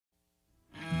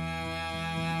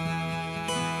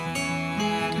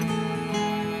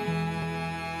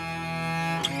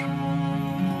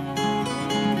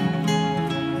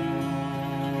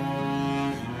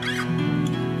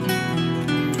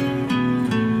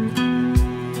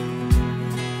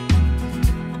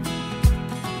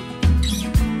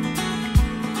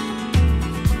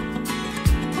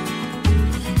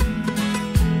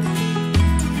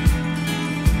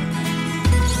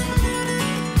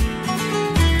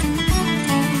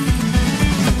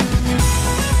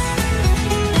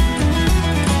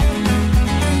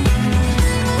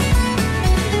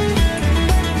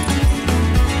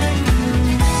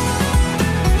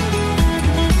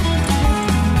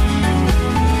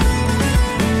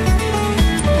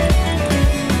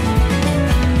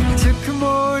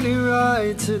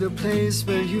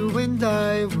place where you and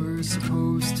I were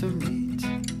supposed to meet.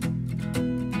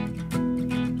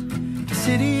 The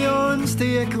city yawns,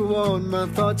 the echo on, my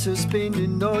thoughts are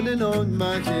spinning on and on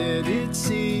my head. It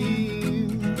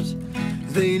seems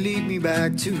they lead me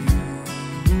back to you.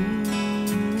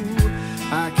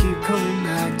 I keep coming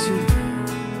back to you.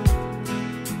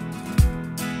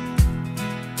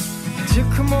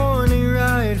 Took a morning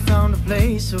ride, found a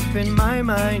place up in my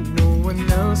mind no one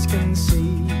else can see.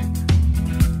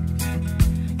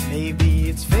 Maybe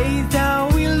it's fate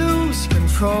that we lose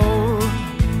control.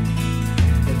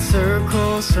 In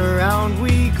circles around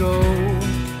we go.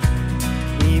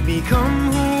 We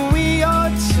become who we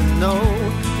ought to know.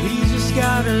 We just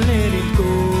gotta let it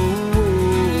go.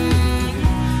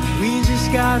 We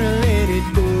just gotta let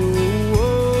it go.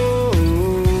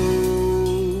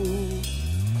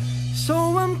 So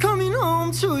I'm coming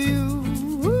home to you.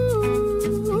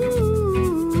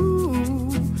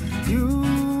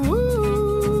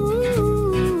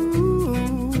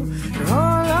 You're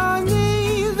all I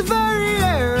need, the very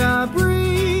air I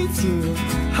breathe. You,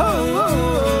 oh, oh,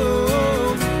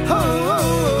 oh, oh,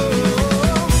 oh.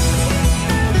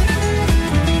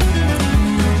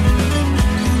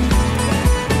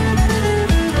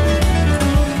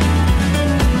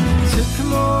 Took a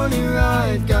morning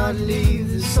ride, gotta leave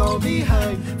this all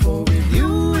behind. For with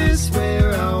you is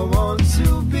where I want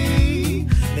to be.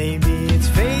 Maybe it's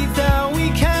fate that we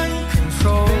can't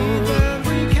control.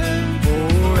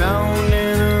 Oh, round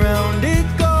and around it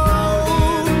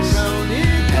goes.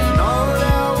 And all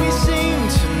that we seem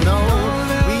to know,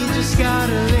 we just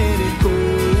gotta let it go.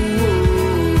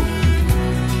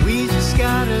 We just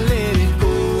gotta let it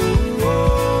go.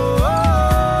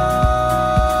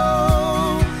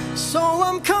 So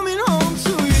I'm coming home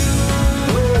to you.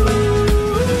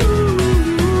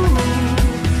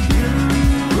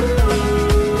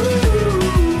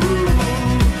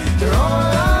 You're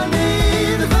all I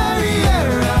need, the very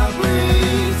air I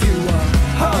breathe. You are,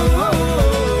 oh, oh,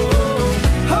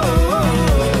 oh, oh,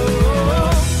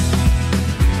 oh.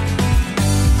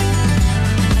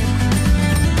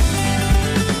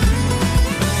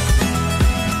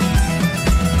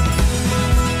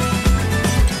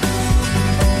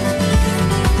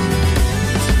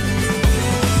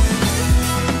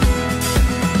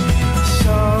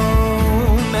 So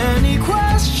many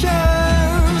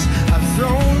questions I've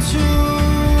thrown to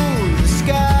the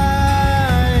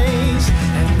skies,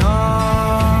 and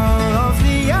all of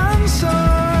the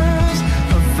answers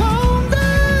are found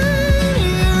in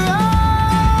your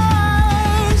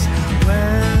eyes.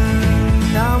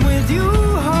 When I'm with you,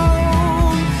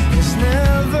 home is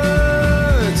never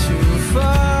too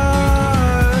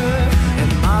far,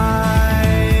 and my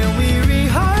weary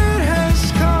heart has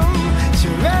come to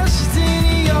rest in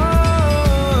yours.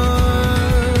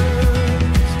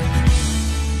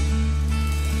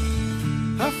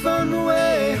 I found a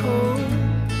way home.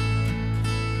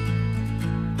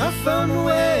 I found a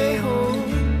way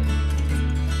home.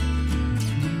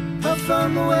 I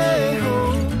found a way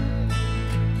home.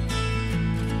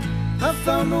 I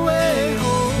found a way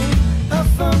home. I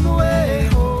found a way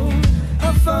home.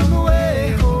 I found a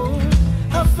way home.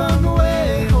 I found a way